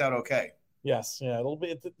that worked out okay. Yes. Yeah. It'll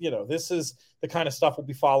be, this is the kind of stuff we'll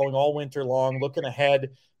be following all winter long, looking ahead,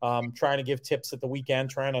 trying to give tips at the weekend,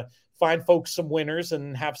 trying to find folks some winners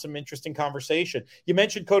and have some interesting conversation. You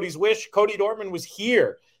mentioned Cody's Wish. Cody Dortman was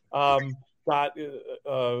here.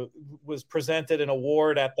 Was presented an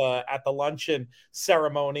award at the luncheon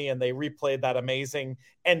ceremony, and they replayed that amazing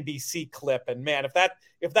NBC clip. And man, if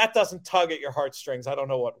that doesn't tug at your heartstrings, I don't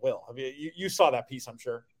know what will. I mean, you saw that piece, I'm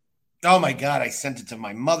sure. Oh my God. I sent it to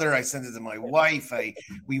my mother. I sent it to my wife.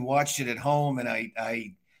 We watched it at home, and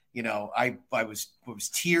I was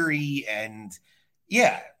teary, and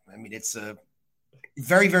yeah, I mean, it's a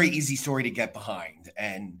very, very easy story to get behind.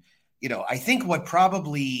 And, I think what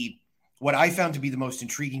I found to be the most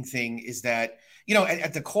intriguing thing is that,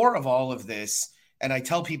 at the core of all of this, and I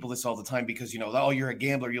tell people this all the time because, you're a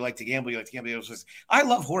gambler, you like to gamble, I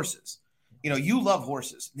love horses. You love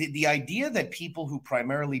horses. The idea that people who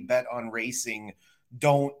primarily bet on racing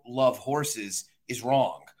don't love horses is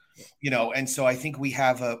wrong. And so I think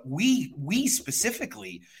we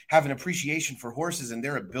specifically have an appreciation for horses and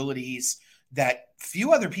their abilities that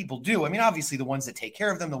few other people do. I mean, obviously the ones that take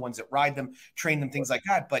care of them, the ones that ride them, train them, things like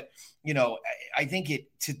that. But, I think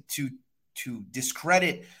to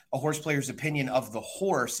discredit a horse player's opinion of the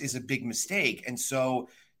horse is a big mistake. And so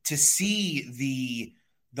to see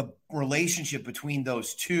the relationship between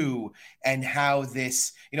those two and how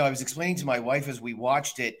this, I was explaining to my wife as we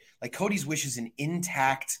watched it, like Cody's Wish is an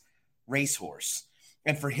intact racehorse.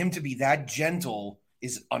 And for him to be that gentle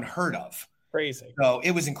is unheard of. Crazy. So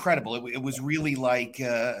it was incredible. It was really like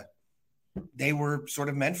they were sort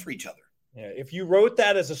of meant for each other. Yeah, if you wrote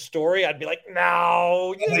that as a story, I'd be like,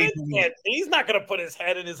 no, he's not going to put his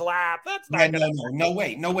head in his lap. That's not no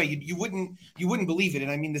way. You wouldn't believe it. And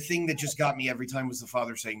I mean, the thing that just got me every time was the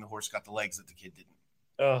father saying the horse got the legs that the kid didn't.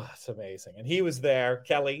 Oh, it's amazing. And he was there,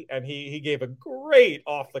 Kelly, and he gave a great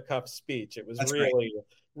off the cuff speech. It was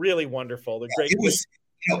really wonderful. He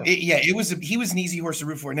was an easy horse to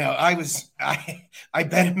root for. Now I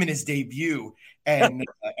bet him in his debut, and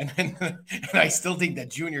I still think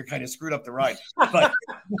that Junior kind of screwed up the ride. But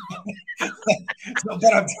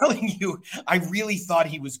but I'm telling you, I really thought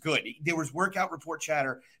he was good. There was workout report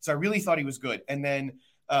chatter, so I really thought he was good. And then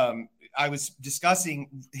I was discussing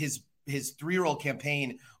his 3-year-old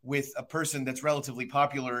campaign with a person that's relatively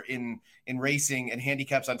popular in racing and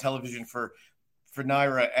handicaps on television for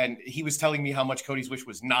Naira, and he was telling me how much Cody's Wish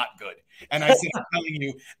was not good. And I said, I'm telling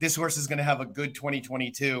you, this horse is going to have a good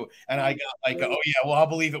 2022. And I got like, oh yeah, well, I'll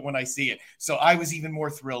believe it when I see it. So I was even more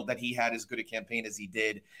thrilled that he had as good a campaign as he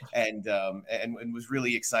did, and was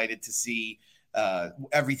really excited to see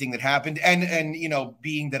everything that happened. And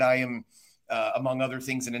being that I am, among other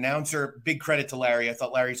things, an announcer, big credit to Larry. I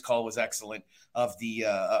thought Larry's call was excellent of the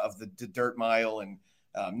dirt mile, and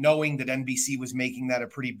knowing that NBC was making that a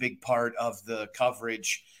pretty big part of the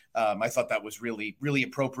coverage. I thought that was really, really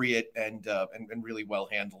appropriate and really well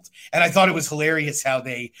handled. And I thought it was hilarious how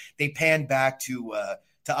they panned back to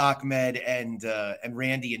Ahmed and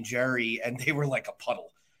Randy and Jerry, and they were like a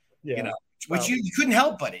puddle, which you couldn't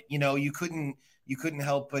help but it. You couldn't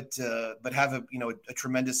help but have a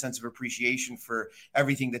tremendous sense of appreciation for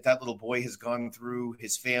everything that little boy has gone through,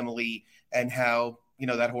 his family, and how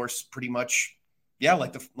that horse pretty much,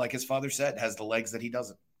 like his father said, has the legs that he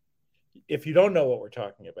doesn't. If you don't know what we're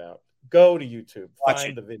talking about, go to YouTube,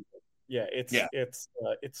 find the video. Yeah, it's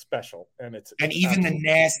special, and it's even the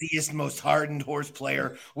nastiest, most hardened horse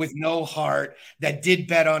player with no heart that did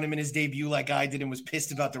bet on him in his debut, like I did, and was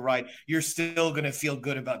pissed about the ride. You're still going to feel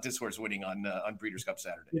good about this horse winning on Breeders' Cup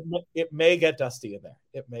Saturday. It may get dusty in there.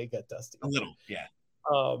 It may get dusty a little, yeah.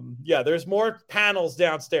 There's more panels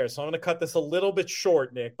downstairs, so I'm going to cut this a little bit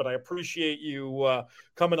short, Nick, but I appreciate you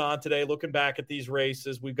coming on today, looking back at these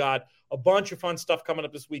races. We've got a bunch of fun stuff coming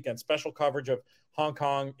up this weekend, special coverage of Hong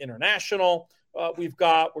Kong International. We're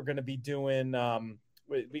going to be doing,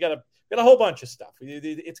 we got a whole bunch of stuff.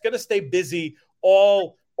 It's going to stay busy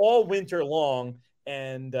all winter long.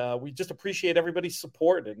 And we just appreciate everybody's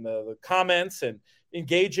support and the comments and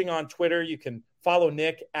engaging on Twitter. You can follow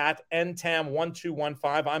Nick at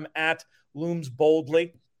NTAM1215. I'm at Looms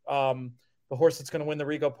Boldly. The horse that's going to win the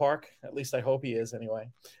Rego Park. At least I hope he is anyway.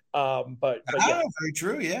 But yeah. Very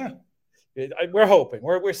true. Yeah. We're hoping.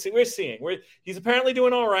 We're seeing. He's apparently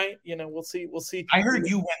doing all right. We'll see. I heard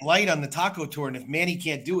you went light on the taco tour, and if Manny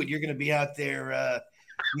can't do it, you're going to be out there.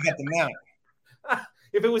 You got the mount.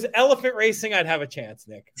 If it was elephant racing, I'd have a chance,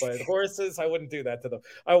 Nick. But horses, I wouldn't do that to them.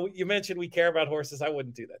 You mentioned we care about horses. I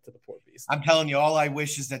wouldn't do that to the poor beast. I'm telling you, all I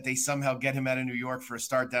wish is that they somehow get him out of New York for a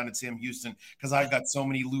start down at Sam Houston, because I've got so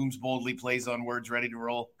many Looms Boldly plays on words ready to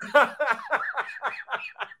roll.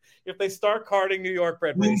 If they start carding New York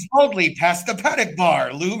bred Looms Boldly past the paddock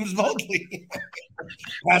bar. Looms Boldly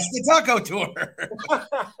past the taco tour.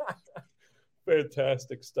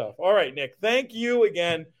 Fantastic stuff. All right, Nick, thank you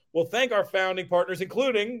again. We'll thank our founding partners,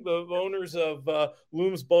 including the owners of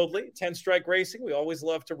Looms Boldly, 10 Strike Racing. We always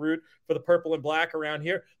love to root for the purple and black around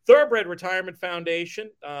here. Thoroughbred Retirement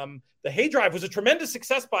Foundation. The Hay Drive was a tremendous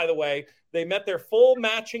success, by the way. They met their full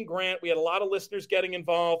matching grant. We had a lot of listeners getting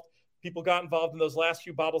involved. People got involved in those last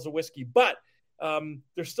few bottles of whiskey. But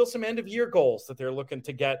there's still some end-of-year goals that they're looking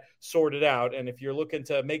to get sorted out. And if you're looking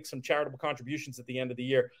to make some charitable contributions at the end of the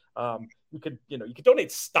year, you could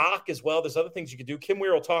donate stock as well. There's other things you could do. Kim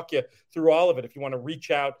Weir will talk you through all of it if you want to reach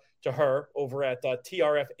out to her over at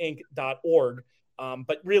trfinc.org.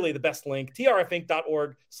 But really the best link,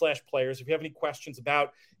 trfinc.org/players. If you have any questions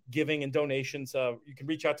about giving and donations, you can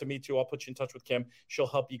reach out to me too. I'll put you in touch with Kim. She'll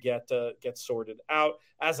help you get sorted out.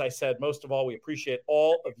 As I said, most of all, we appreciate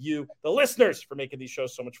all of you, the listeners, for making these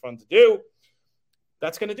shows so much fun to do.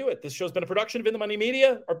 That's going to do it. This show's been a production of In the Money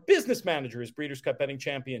Media. Our business manager is Breeders' Cup betting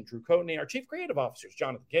champion Drew Coatney. Our chief creative officer is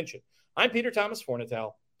Jonathan Kinchin. I'm Peter Thomas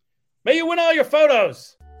Fornatel. May you win all your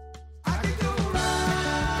photos.